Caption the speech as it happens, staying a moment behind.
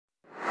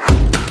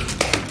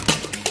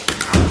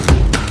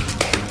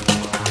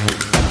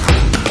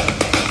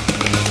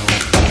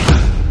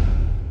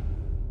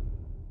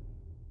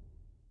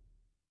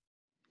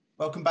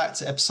Welcome back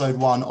to episode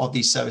 1 of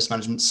the Service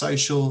Management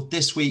Social.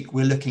 This week,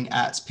 we're looking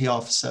at PR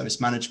for service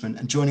management,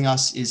 and joining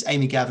us is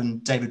Amy Gavin,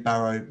 David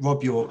Barrow,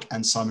 Rob York,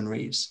 and Simon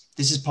Reeves.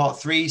 This is part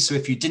 3, so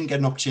if you didn't get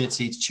an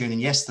opportunity to tune in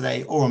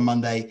yesterday or on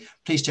Monday,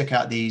 please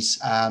check these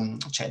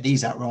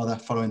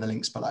out following the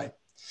links below.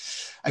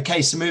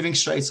 Okay, so moving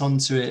straight on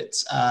to it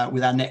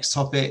with our next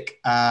topic,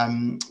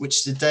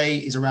 which today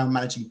is around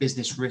managing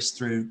business risk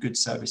through good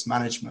service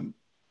management.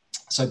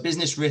 So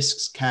business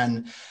risks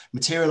can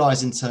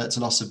materialize into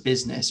loss of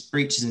business,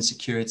 breaches in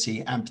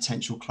security, and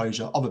potential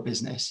closure of a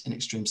business in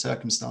extreme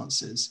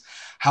circumstances.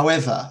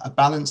 However, a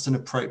balanced and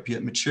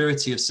appropriate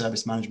maturity of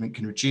service management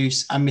can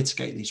reduce and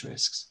mitigate these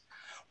risks.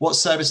 What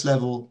service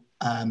level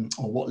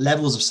or what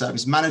levels of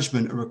service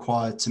management are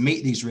required to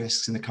meet these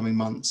risks in the coming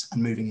months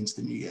and moving into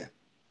the new year?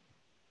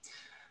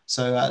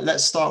 So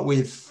let's start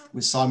with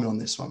Simon on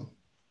this one.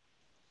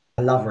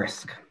 I love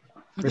risk.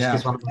 Risk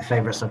is one of my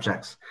favorite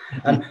subjects.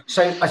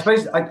 So I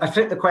suppose I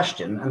flip the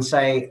question and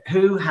say,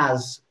 who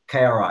has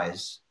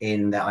KRIs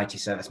in their IT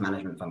service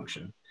management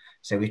function?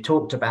 So we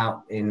talked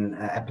about in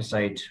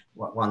episode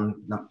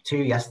 2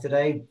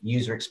 yesterday,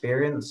 user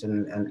experience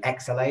and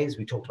XLAs.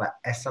 We talked about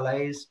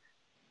SLAs.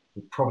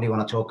 We probably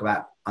want to talk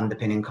about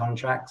underpinning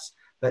contracts,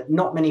 but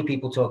not many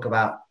people talk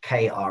about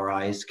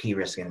KRIs, key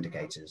risk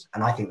indicators.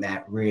 And I think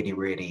they're really,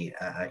 really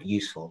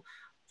useful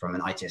from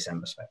an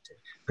ITSM perspective.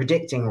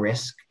 Predicting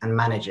risk and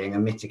managing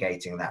and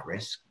mitigating that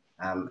risk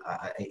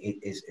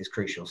is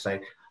crucial. So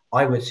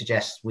I would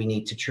suggest we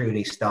need to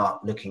truly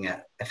start looking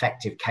at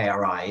effective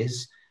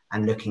KRIs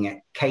and looking at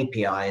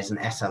KPIs and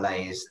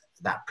SLAs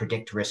that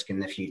predict risk in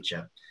the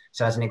future.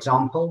 So as an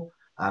example,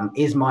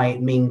 is my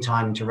mean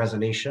time to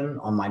resolution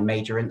on my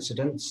major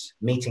incidents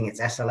meeting its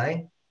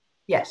SLA?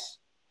 Yes,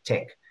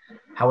 tick.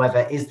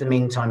 However, is the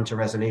mean time to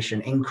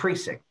resolution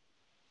increasing?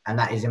 And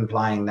that is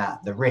implying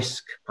that the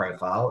risk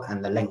profile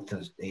and the length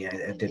of the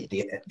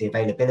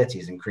availability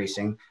is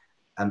increasing.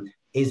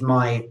 Is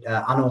my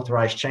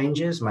unauthorized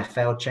changes, my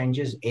failed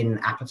changes in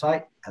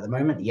appetite at the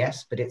moment?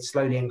 Yes, but it's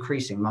slowly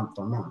increasing month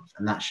on month.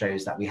 And that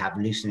shows that we have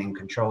loosening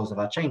controls of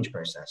our change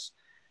process.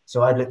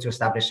 So I'd look to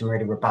establish some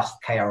really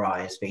robust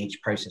KRIs for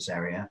each process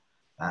area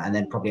and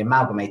then probably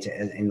amalgamate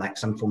it in like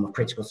some form of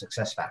critical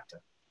success factor.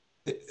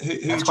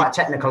 That's quite a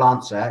technical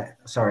answer,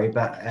 sorry,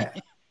 but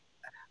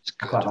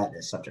I quite like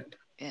this subject.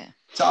 Yeah.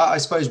 So I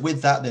suppose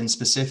with that then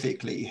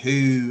specifically,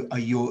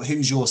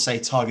 who's your say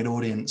target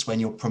audience when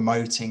you're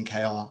promoting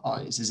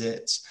KRIs? Is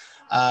it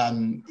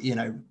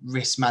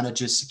risk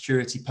managers,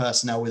 security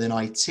personnel within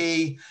IT?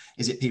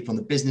 Is it people on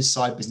the business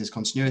side, business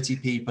continuity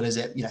people? Is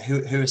it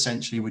who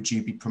essentially would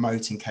you be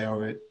promoting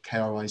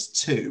KRIs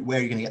to? Where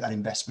are you going to get that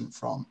investment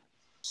from?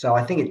 So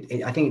I think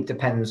it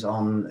depends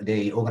on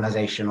the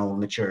organizational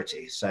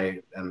maturity. So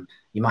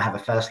you might have a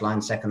first line,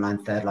 second line,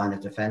 third line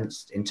of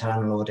defense,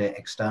 internal audit,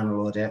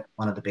 external audit,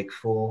 one of the big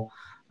 4.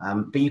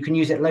 But you can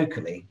use it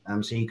locally.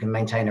 So you can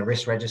maintain a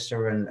risk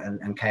register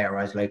and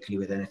KRIs locally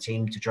within a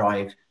team to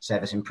drive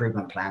service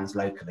improvement plans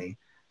locally.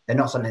 They're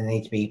not something that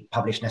need to be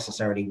published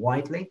necessarily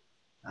widely,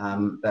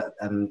 but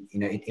I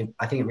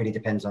think it really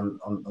depends on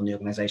the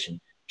organization.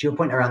 To your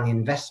point around the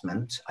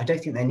investment, I don't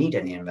think they need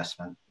any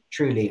investment.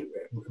 Truly,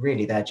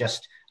 really, they're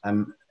just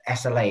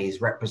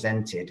SLAs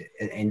represented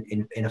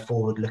in a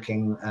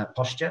forward-looking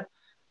posture.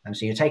 And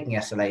so you're taking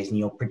SLAs and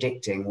you're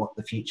predicting what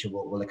the future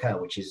will occur,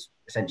 which is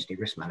essentially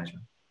risk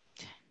management.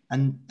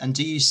 And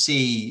do you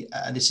see,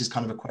 this is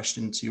kind of a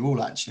question to you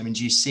all actually, I mean,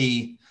 do you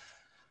see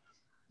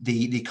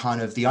the kind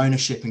of the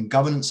ownership and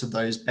governance of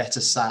those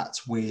better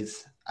sat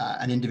with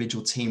an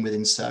individual team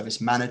within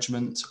service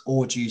management,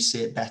 or do you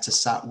see it better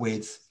sat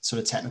with sort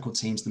of technical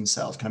teams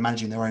themselves, kind of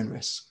managing their own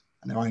risks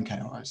and their own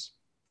KRIs,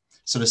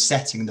 sort of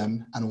setting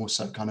them and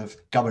also kind of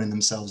governing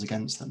themselves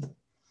against them?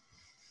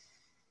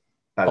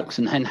 Box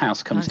and hen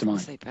house comes to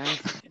mind.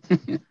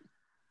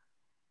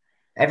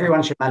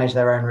 Everyone should manage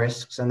their own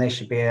risks, and there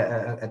should be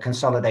a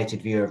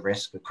consolidated view of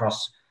risk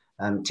across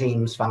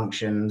teams,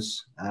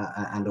 functions,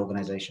 and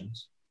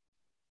organizations.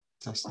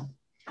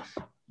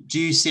 Do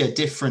you see a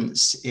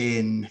difference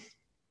in,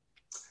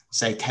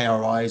 say,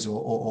 KRIs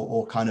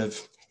or kind of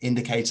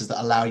indicators that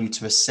allow you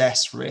to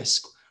assess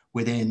risk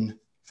within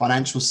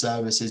financial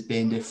services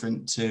being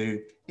different to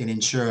in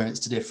insurance,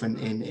 to different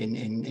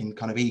in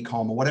kind of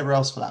e-com or whatever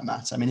else for that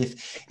matter? I mean,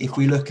 if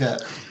we look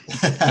at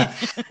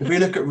if we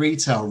look at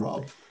retail,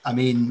 Rob, I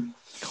mean,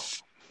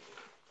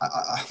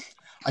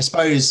 I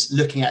suppose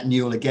looking at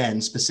Newell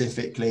again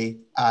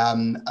specifically,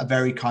 a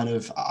very kind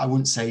of, I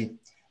wouldn't say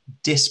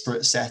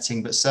disparate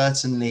setting, but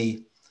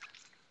certainly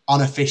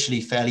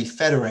unofficially fairly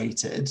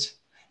federated,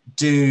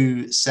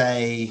 do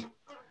say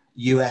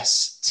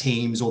US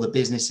teams or the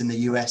business in the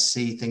US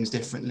see things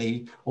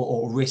differently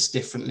or risk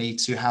differently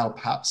to how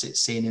perhaps it's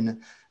seen in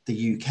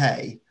the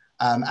UK?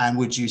 And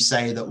would you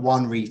say that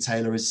one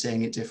retailer is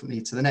seeing it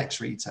differently to the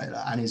next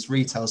retailer, and is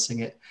retail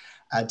seeing it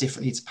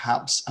differently to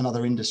perhaps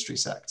another industry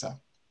sector?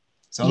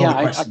 So a lot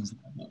of questions.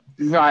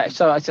 Right.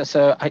 So I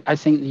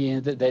think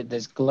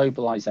there's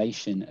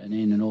globalization, and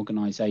in an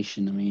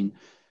organization, I mean,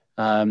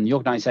 The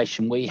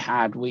organization we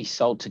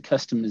sold to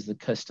customers, the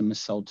customers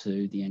sold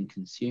to the end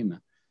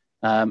consumer.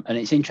 And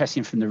it's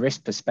interesting from the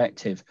risk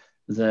perspective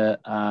that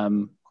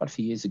quite a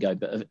few years ago,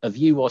 but a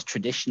view was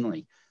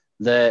traditionally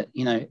that,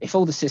 if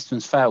all the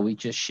systems fail, we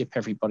just ship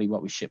everybody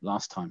what we shipped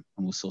last time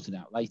and we'll sort it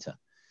out later.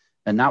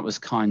 And that was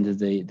kind of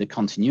the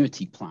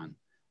continuity plan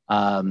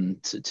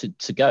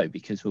to go,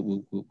 because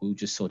we'll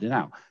just sort it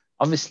out.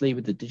 Obviously,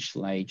 with the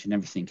digital age and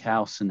everything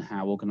else and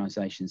how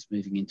organizations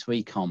moving into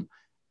e-com,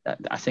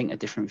 I think a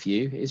different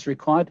view is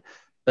required.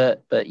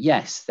 But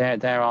yes,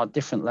 there are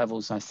different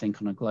levels, I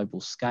think, on a global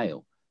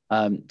scale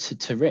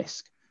to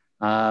risk.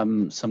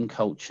 Some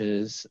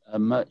cultures are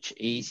much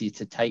easier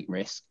to take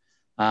risk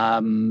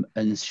and,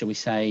 shall we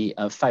say,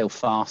 fail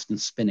fast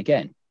and spin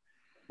again.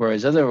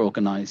 Whereas other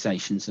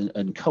organizations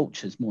and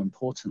cultures, more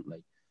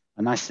importantly,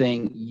 and I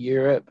think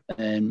Europe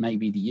and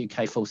maybe the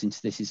UK falls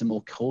into this, is a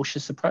more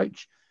cautious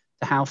approach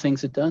to how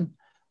things are done.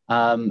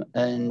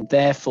 And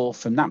therefore,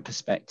 from that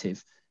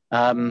perspective,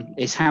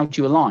 is how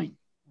do you align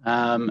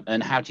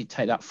and how do you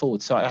take that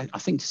forward? So I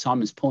think to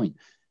Simon's point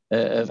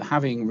of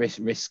having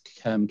risk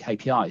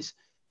KPIs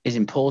is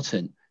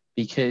important,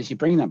 because you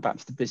bring that back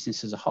to the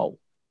business as a whole.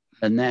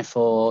 And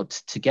therefore,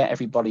 to get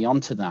everybody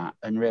onto that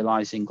and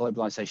realizing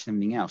globalization and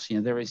everything else,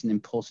 there is an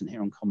important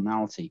here on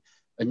commonality,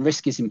 and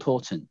risk is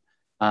important.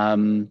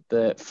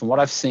 But from what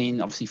I've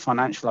seen, obviously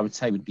financial, I would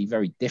say, would be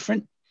very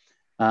different.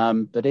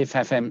 But if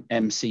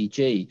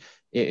FMCG,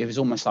 it was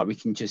almost like we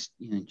can just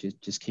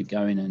keep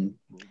going and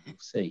we'll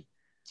see.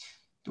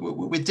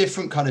 With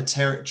different kind of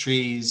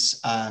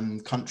territories,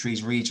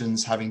 countries,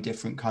 regions having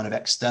different kind of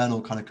external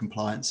kind of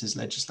compliances,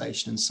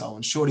 legislation, and so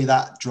on, surely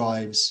that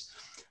drives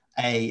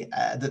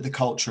the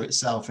culture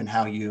itself and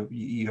how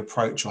you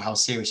approach or how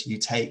seriously you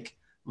take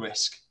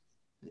risk.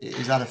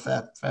 Is that a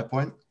fair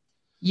point?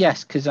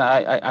 Yes, because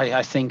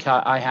I think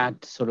I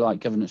had sort of like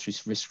governance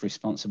risk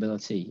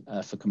responsibility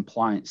for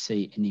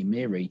compliancy in the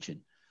EMEA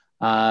region,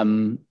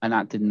 and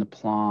that didn't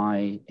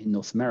apply in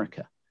North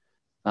America.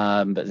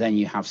 But then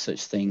you have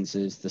such things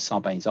as the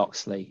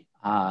Sarbanes-Oxley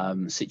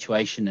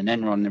situation and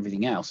Enron and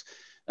everything else.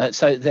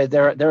 So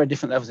there are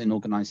different levels in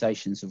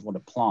organizations of what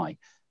apply.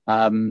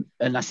 And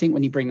I think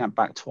when you bring that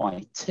back to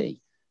IT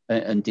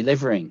and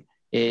delivering,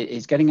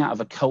 it's getting out of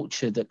a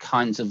culture that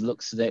kind of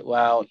looks at it,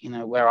 well,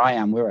 where I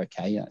am, we're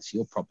okay, that's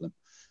your problem.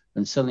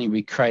 And suddenly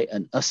we create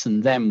an us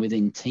and them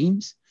within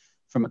teams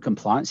from a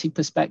compliancy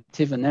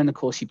perspective. And then, of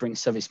course, you bring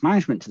service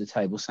management to the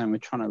table, saying we're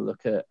trying to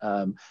look at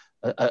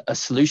a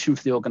solution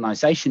for the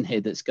organization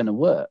here that's going to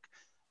work.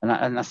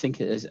 And I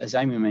think, as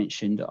Amy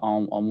mentioned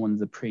on one of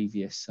the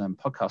previous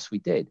podcasts we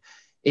did,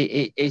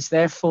 it is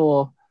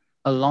therefore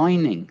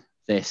aligning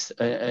this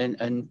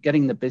and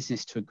getting the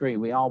business to agree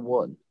we are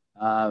one.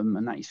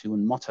 And that used to be one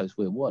of the mottos,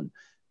 we're one,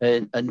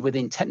 and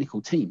within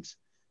technical teams,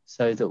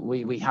 so that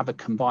we have a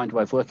combined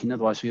way of working.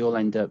 Otherwise, we all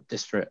end up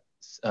disparate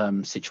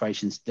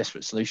situations,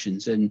 disparate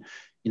solutions, and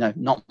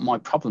not my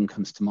problem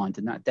comes to mind.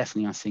 And that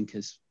definitely, I think,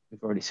 as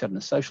we've already said on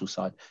the social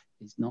side,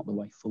 is not the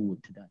way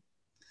forward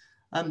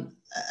today.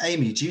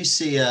 Amy, do you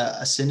see a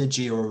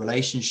synergy or a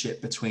relationship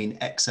between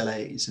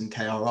XLAs and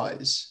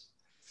KRIs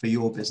for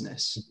your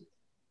business?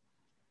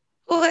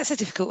 Well, that's a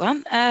difficult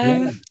one.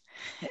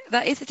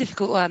 That is a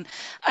difficult one.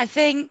 I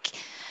think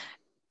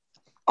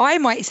I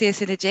might see a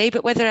synergy,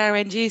 but whether our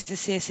end users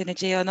see a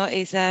synergy or not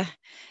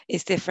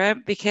is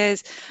different,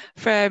 because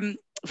from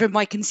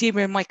my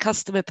consumer and my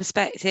customer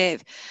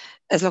perspective,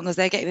 as long as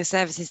they're getting the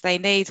services they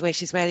need,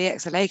 which is where the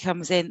XLA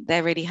comes in,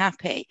 they're really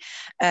happy.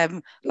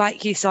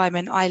 Like you,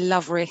 Simon, I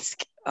love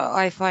risk.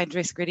 I find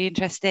risk really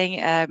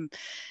interesting.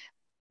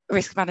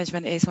 Risk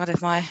management is one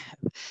of my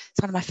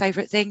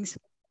favourite things.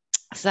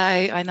 So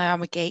I know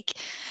I'm a geek,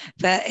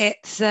 but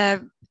it's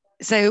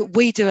so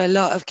we do a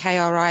lot of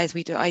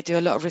KRIs. I do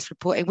a lot of risk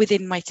reporting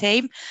within my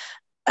team,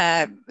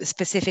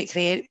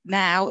 specifically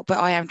now, but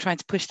I am trying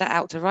to push that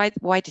out to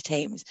wider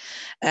teams.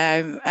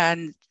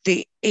 And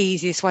the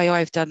easiest way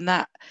I've done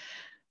that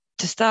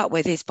to start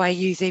with is by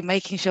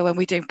making sure when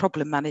we're doing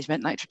problem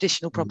management, like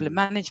traditional problem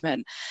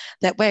management,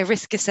 that we're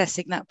risk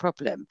assessing that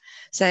problem.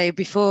 So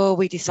before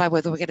we decide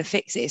whether we're going to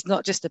fix it, it's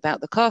not just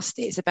about the cost,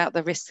 it's about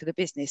the risk to the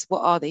business.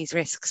 What are these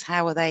risks?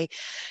 How are they,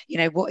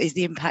 what is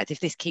the impact if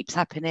this keeps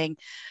happening,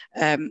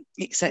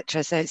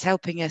 etc. So it's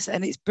helping us,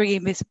 and it's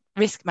bringing this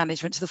risk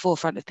management to the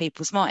forefront of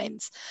people's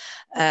minds,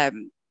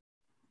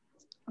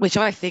 which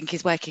I think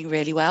is working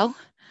really well.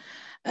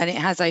 And it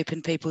has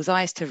opened people's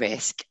eyes to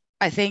risk.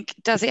 I think,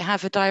 does it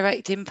have a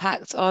direct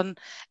impact on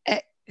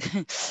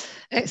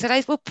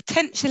XLAs? Well,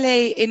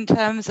 potentially, in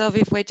terms of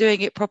if we're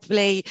doing it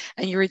properly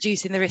and you're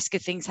reducing the risk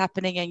of things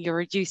happening and you're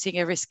reducing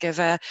a risk of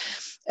a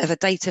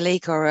data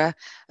leak or a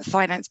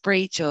finance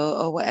breach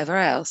or whatever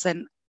else,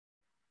 then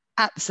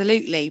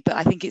absolutely. But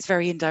I think it's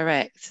very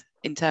indirect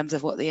in terms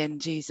of what the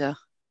end user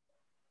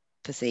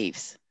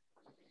perceives.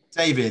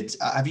 David,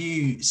 have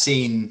you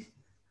seen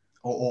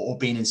or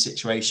been in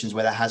situations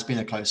where there has been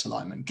a close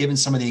alignment, given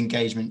some of the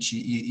engagements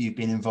you've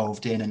been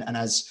involved in, and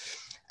as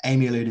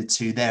Amy alluded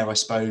to there, I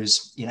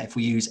suppose, if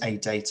we use a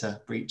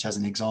data breach as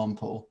an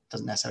example,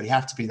 doesn't necessarily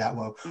have to be that,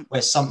 well,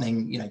 where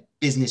something,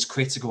 business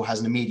critical has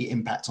an immediate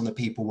impact on the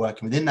people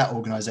working within that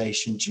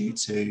organization due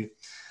to,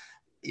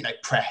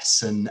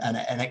 press and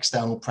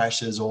external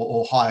pressures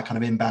or higher kind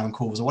of inbound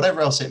calls or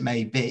whatever else it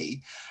may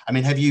be. I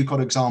mean, have you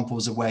got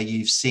examples of where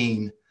you've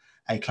seen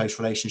a close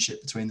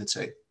relationship between the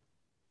two?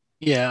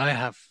 Yeah,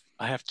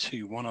 I have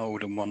two, one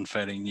old and one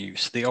fairly new.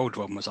 So the old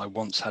one was, I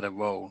once had a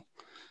role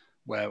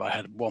where I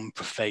had one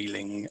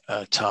prevailing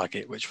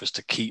target, which was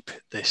to keep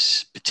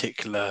this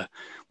particular,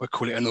 we'll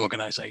call it an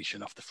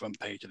organization, off the front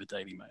page of the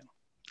Daily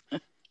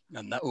Mail.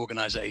 And that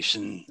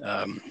organization,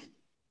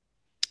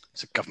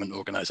 it's a government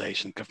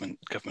organization,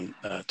 government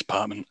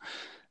department,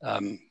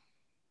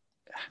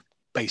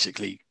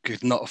 basically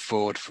could not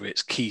afford for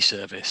its key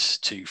service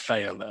to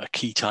fail at a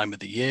key time of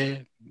the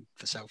year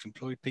for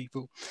self-employed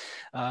people,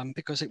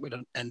 because it would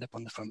end up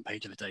on the front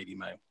page of the Daily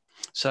Mail.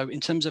 So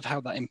in terms of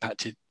how that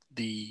impacted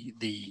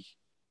the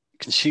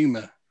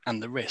consumer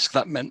and the risk,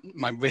 that meant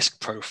my risk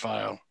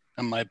profile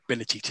and my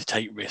ability to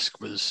take risk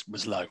was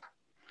low,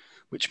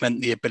 which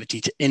meant the ability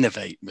to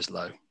innovate was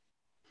low,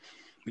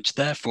 which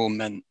therefore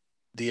meant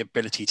the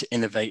ability to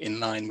innovate in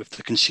line with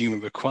the consumer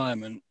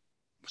requirement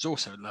was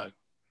also low,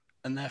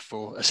 and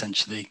therefore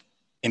essentially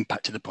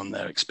impacted upon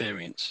their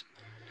experience.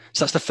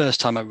 So that's the first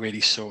time I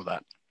really saw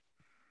that.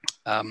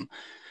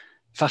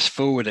 Fast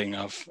forwarding,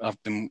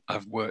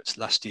 I've worked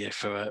last year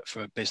for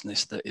a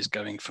business that is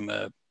going from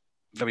a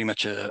very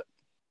much a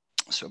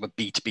sort of a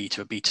B2B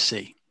to a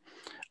B2C,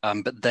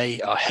 but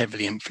they are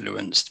heavily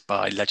influenced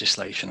by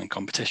legislation and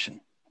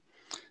competition.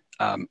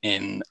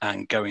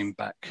 And going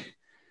back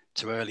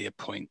to earlier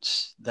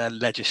points, their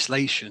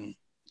legislation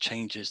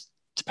changes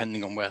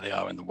depending on where they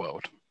are in the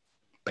world,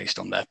 based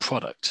on their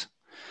product.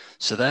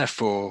 So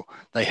therefore,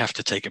 they have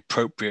to take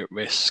appropriate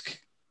risk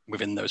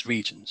within those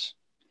regions.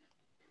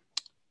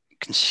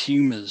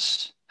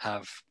 Consumers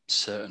have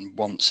certain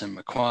wants and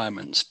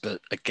requirements,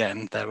 but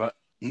again, they're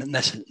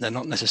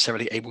not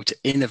necessarily able to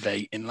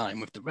innovate in line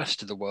with the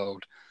rest of the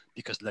world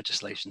because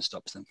legislation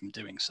stops them from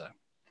doing so.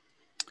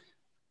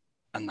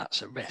 And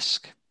that's a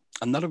risk.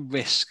 Another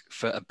risk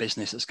for a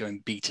business that's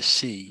going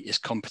B2C is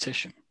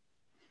competition.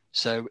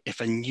 So if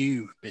a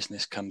new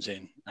business comes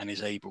in and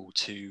is able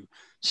to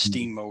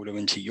steamroller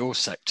into your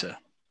sector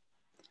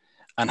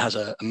and has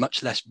a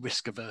much less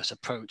risk-averse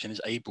approach and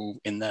is able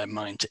in their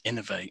mind to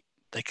innovate,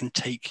 they can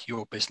take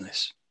your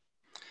business.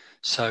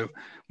 So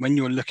when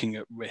you're looking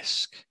at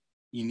risk,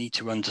 you need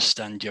to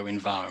understand your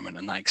environment,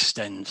 and that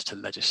extends to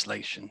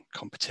legislation,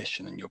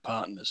 competition, and your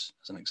partners,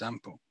 as an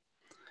example.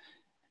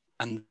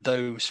 And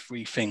those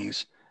three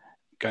things,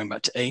 going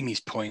back to Amy's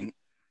point,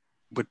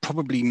 would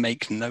probably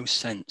make no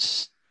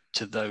sense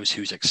to those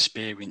whose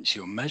experience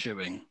you're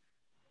measuring,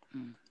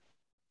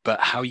 but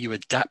how you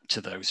adapt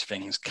to those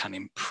things can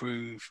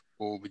improve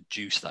or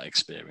reduce that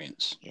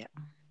experience. Yeah.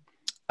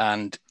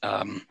 And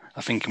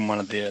I think in one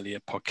of the earlier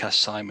podcasts,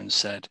 Simon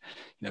said,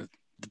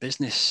 the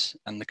business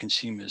and the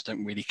consumers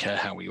don't really care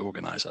how we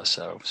organize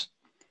ourselves,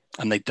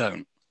 and they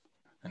don't,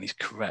 and he's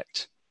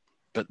correct.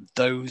 But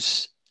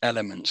those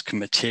elements can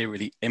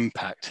materially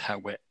impact how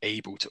we're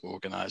able to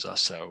organize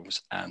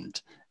ourselves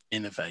and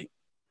innovate,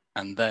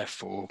 and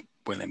therefore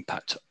will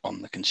impact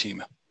on the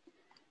consumer,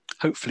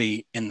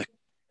 hopefully in the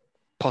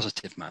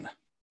positive manner,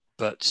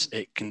 but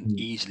it can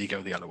easily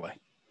go the other way.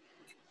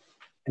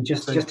 And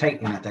just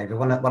taking that, David,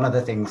 one of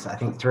the things I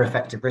think through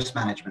effective risk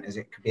management is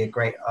it could be a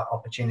great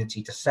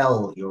opportunity to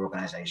sell your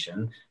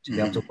organization, to be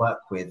able to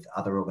work with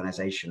other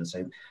organizations.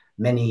 So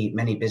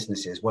many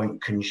businesses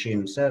won't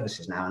consume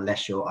services now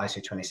unless you're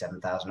ISO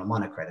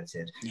 27001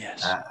 accredited.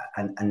 Yes.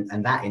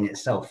 And that in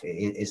itself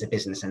is a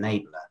business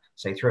enabler.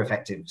 So through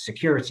effective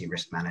security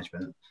risk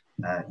management,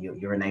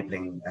 you're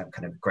enabling a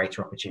kind of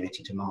greater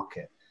opportunity to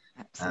market.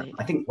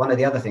 I think one of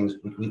the other things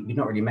we've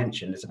not really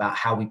mentioned is about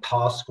how we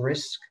pass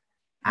risk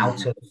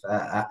out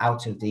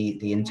of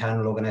the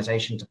internal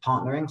organization to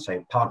partnering.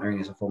 So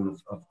partnering is a form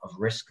of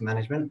risk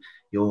management.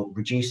 You're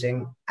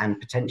reducing and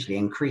potentially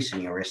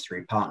increasing your risk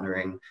through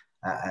partnering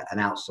and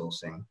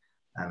outsourcing.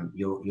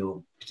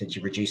 You're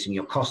potentially reducing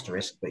your cost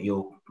risk, but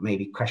you're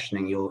maybe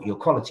questioning your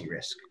quality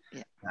risk.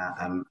 Yeah.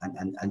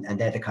 And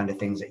they're the kind of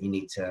things that you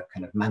need to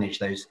kind of manage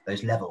those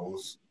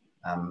levels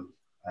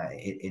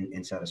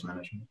in service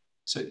management.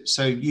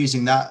 So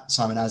using that,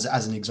 Simon, as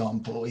an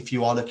example, if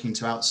you are looking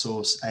to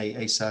outsource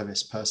a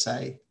service per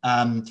se,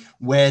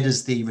 where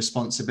does the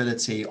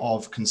responsibility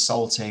of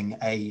consulting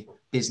a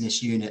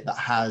business unit that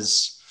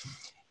has,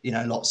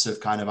 lots of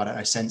kind of, I don't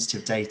know,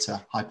 sensitive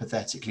data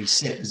hypothetically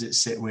sit? Does it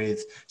sit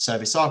with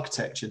service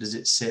architecture? Does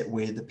it sit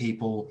with the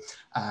people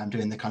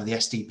doing the kind of the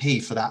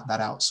SDP for that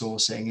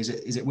outsourcing? Is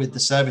it with the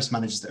service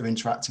managers that are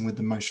interacting with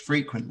them most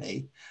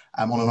frequently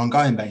on an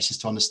ongoing basis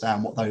to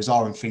understand what those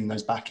are and feeding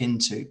those back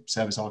into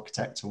service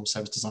architect or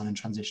service design and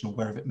transition or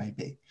wherever it may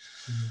be?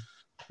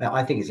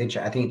 I think it's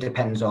interesting. I think it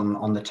depends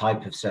on the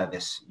type of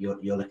service you're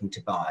looking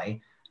to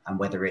buy, and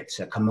whether it's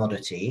a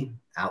commodity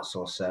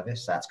outsourced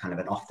service, that's kind of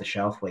an off the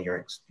shelf where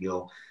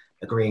you're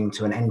agreeing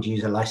to an end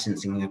user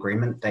licensing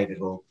agreement. David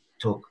will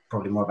talk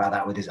probably more about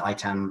that with his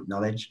ITAM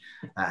knowledge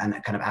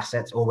and kind of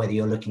assets, or whether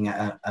you're looking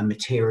at a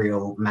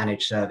material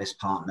managed service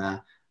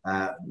partner,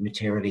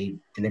 materially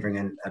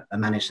delivering a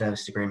managed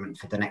service agreement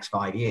for the next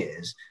 5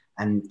 years,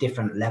 and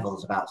different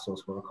levels of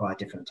outsource will require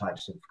different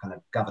types of kind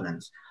of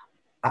governance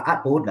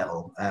at board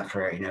level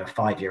for a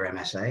 5-year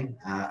MSA,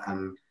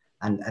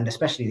 and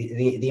especially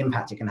the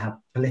impact it can have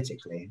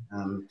politically.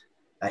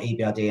 At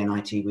EBRD and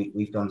IT,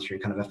 we've gone through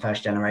kind of a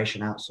first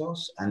generation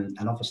outsource, and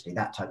obviously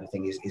that type of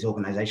thing is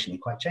organizationally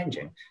quite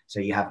changing. So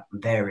you have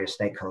various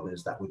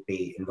stakeholders that would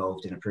be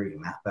involved in approving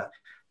that, but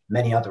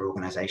many other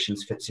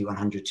organizations, FTSE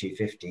 100,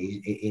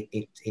 250,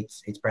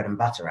 it's bread and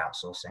butter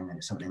outsourcing, and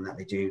it's something that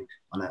they do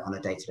on a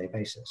day-to-day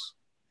basis.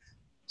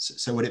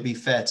 So would it be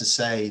fair to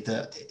say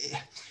that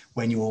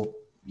when you're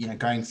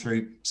going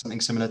through something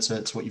similar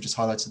to what you've just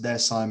highlighted there,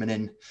 Simon,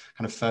 in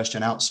kind of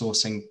first-gen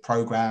outsourcing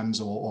programs,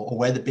 or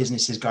where the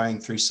business is going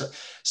through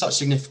such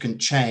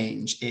significant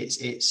change,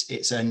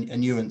 it's a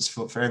nuance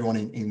for everyone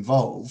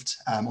involved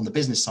on the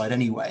business side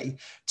anyway,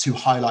 to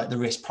highlight the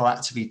risk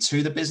proactively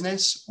to the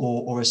business,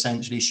 or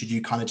essentially should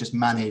you kind of just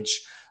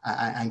manage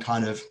and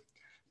kind of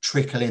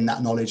trickle in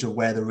that knowledge of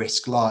where the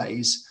risk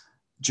lies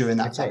during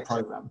that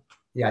program?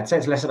 Yeah, I'd say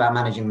it's less about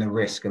managing the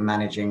risk and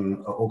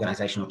managing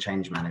organizational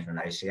change management,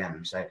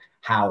 OCM. So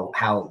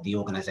how the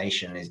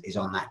organization is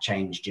on that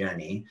change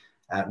journey.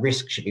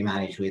 Risk should be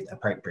managed with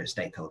appropriate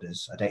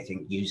stakeholders. I don't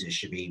think users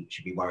should be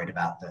worried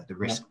about the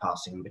risk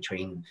passing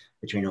between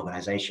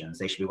organizations.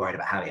 They should be worried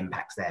about how it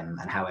impacts them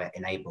and how it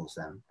enables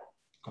them.